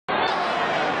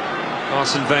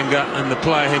Arsene Wenger and the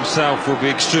player himself will be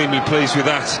extremely pleased with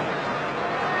that.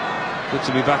 Good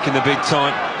to be back in the big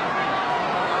time.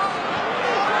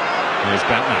 Here's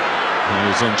Bentner,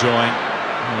 who's enjoying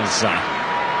his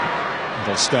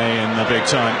little stay in the big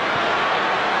time.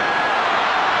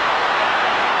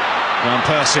 Van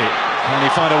Persie, can he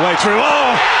find a way through?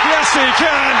 Oh, yes he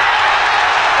can!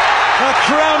 A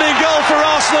crowning goal for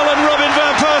Arsenal and Robin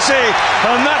Van Persie,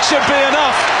 and that should be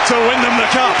enough to win them the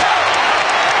cup.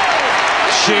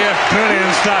 Sheer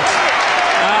brilliance, that.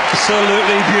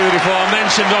 Absolutely beautiful. I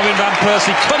mentioned Robin Van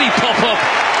Persie. Could he pop up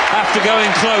after going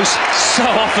close so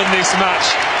often this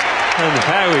match? And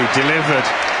how he delivered.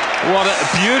 What a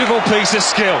beautiful piece of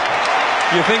skill.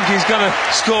 You think he's going to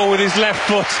score with his left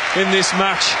foot in this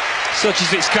match, such as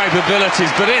its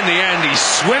capabilities, but in the end he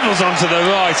swivels onto the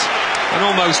right and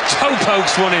almost toe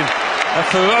pokes one in. A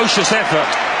ferocious effort,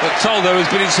 but Toldo has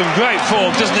been in some great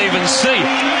form, doesn't even see.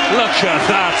 Look at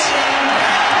that.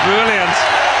 Brilliant.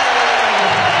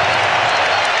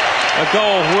 A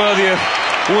goal worthy of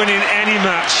winning any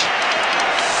match.